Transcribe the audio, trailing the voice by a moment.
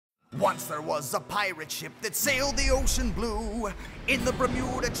Once there was a pirate ship that sailed the ocean blue. In the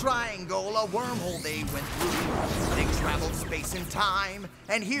Bermuda Triangle, a wormhole they went through. They traveled space and time,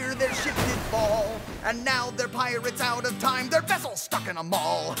 and here their ship did fall. And now they're pirates out of time, their vessel stuck in a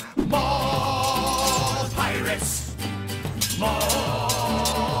mall. Mall pirates!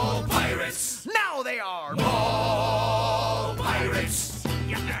 Mall pirates! Now they are mall pirates!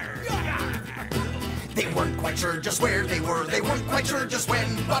 They weren't quite sure just where they were, they weren't quite sure just when.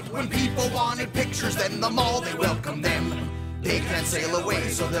 But when people wanted pictures, then the mall, they welcomed them. They can't sail away,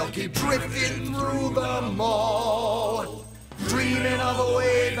 so they'll keep drifting through the mall. Dreaming of a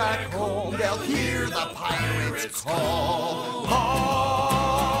way back home, they'll hear the pirates call.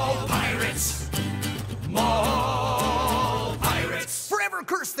 Mall pirates! Mall pirates! Forever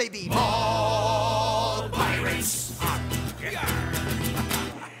cursed they be! Mall pirates!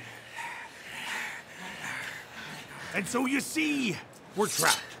 And so you see, we're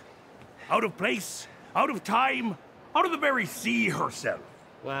trapped. Out of place, out of time, out of the very sea herself.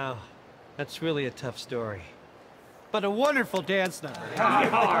 Wow, that's really a tough story. But a wonderful dance number.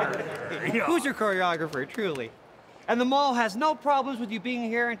 Who's your choreographer, truly? And the mall has no problems with you being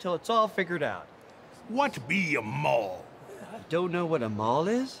here until it's all figured out. What be a mall? Don't know what a mall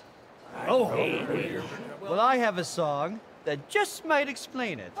is? Oh. Well, I have a song that just might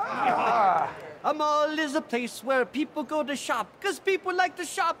explain it. A mall is a place where people go to shop, 'cause people like to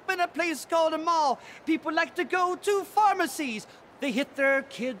shop in a place called a mall. People like to go to pharmacies. They hit their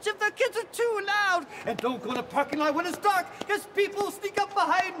kids if their kids are too loud. And don't go in a parking lot when it's dark, 'cause people sneak up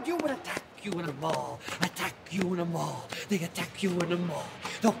behind you and attack you in a mall. Attack you in a mall. They attack you in a mall.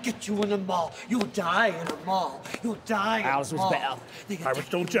 They'll get you in a mall. You'll die in a mall. You'll die in a mall. Alice was bad. Pirates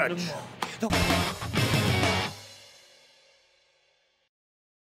don't judge. They'll